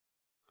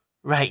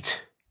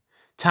Right.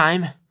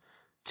 Time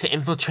to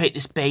infiltrate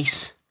this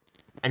base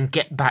and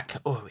get back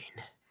Orin.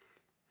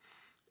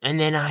 And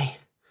then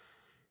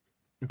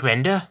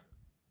Brenda?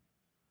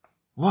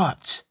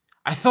 What?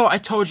 I thought I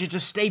told you to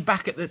stay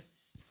back at the...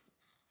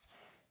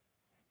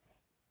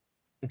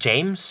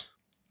 James?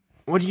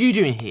 What are you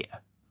doing here?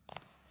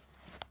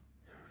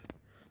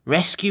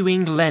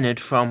 Rescuing Leonard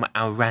from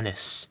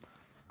Ouranis.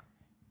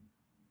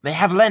 They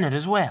have Leonard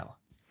as well.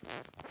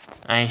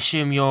 I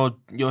assume you're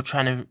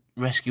trying to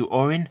rescue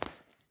Orin?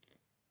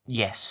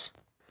 Yes.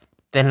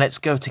 Then let's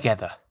go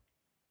together.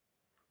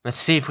 Let's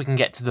see if we can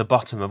get to the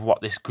bottom of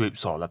what this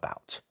group's all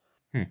about.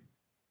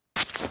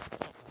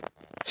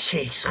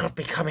 She should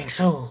be coming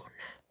soon.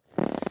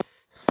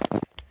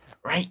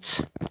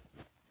 Right?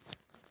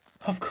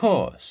 Of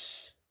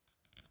course.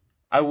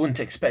 I wouldn't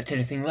expect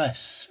anything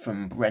less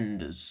from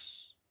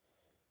Brenda's.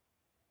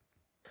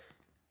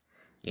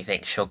 You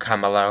think she'll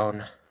come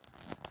alone?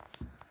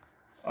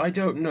 I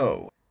don't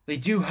know. They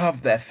do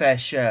have their fair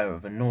share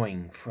of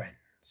annoying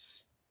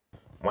friends.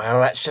 Well,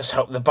 let's just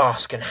hope the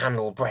boss can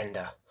handle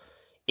Brenda,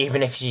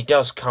 even if she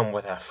does come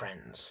with her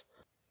friends.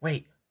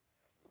 Wait,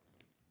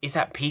 is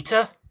that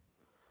Peter?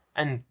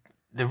 And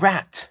the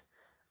rat?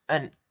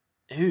 And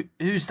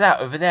who's that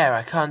over there?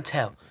 I can't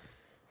tell.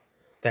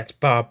 That's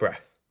Barbara.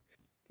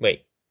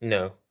 Wait,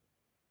 no.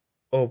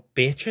 Or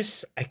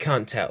Beatrice? I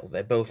can't tell.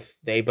 They're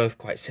both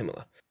quite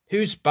similar.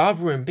 Who's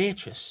Barbara and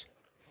Beatrice?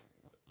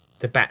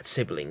 The Bat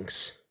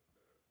siblings.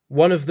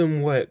 One of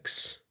them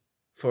works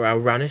for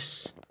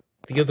Ouranis,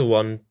 the other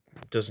one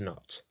does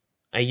not.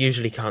 I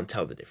usually can't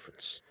tell the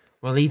difference.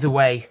 Well, either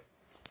way,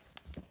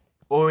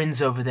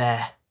 Orin's over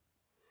there.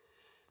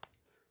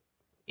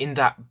 In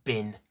that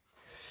bin.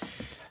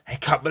 I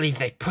can't believe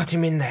they put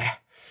him in there.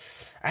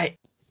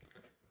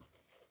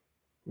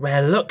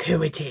 Well, look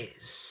who it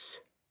is.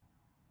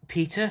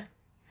 Peter?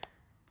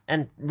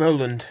 And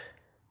Roland.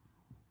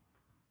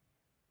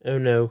 Oh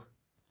no.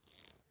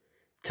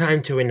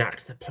 Time to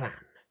enact the plan.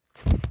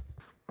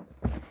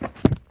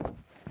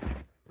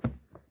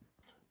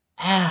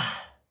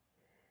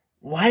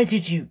 Why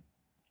did you...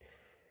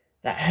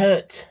 That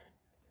hurt.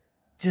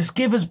 Just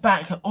give us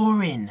back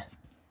Orin.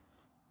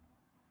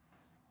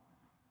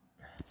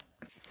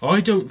 I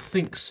don't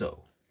think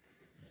so.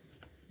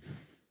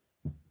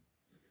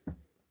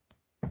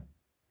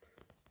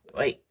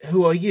 Wait,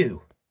 who are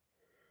you?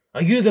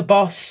 Are you the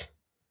boss?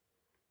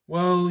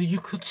 Well, you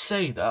could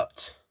say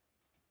that.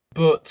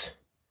 But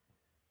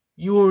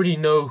you already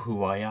know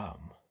who I am.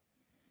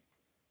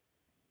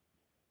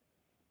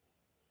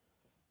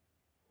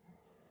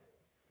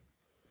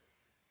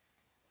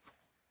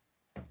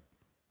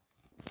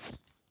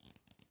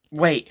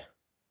 Wait.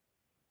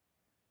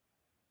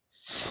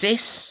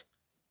 Sis?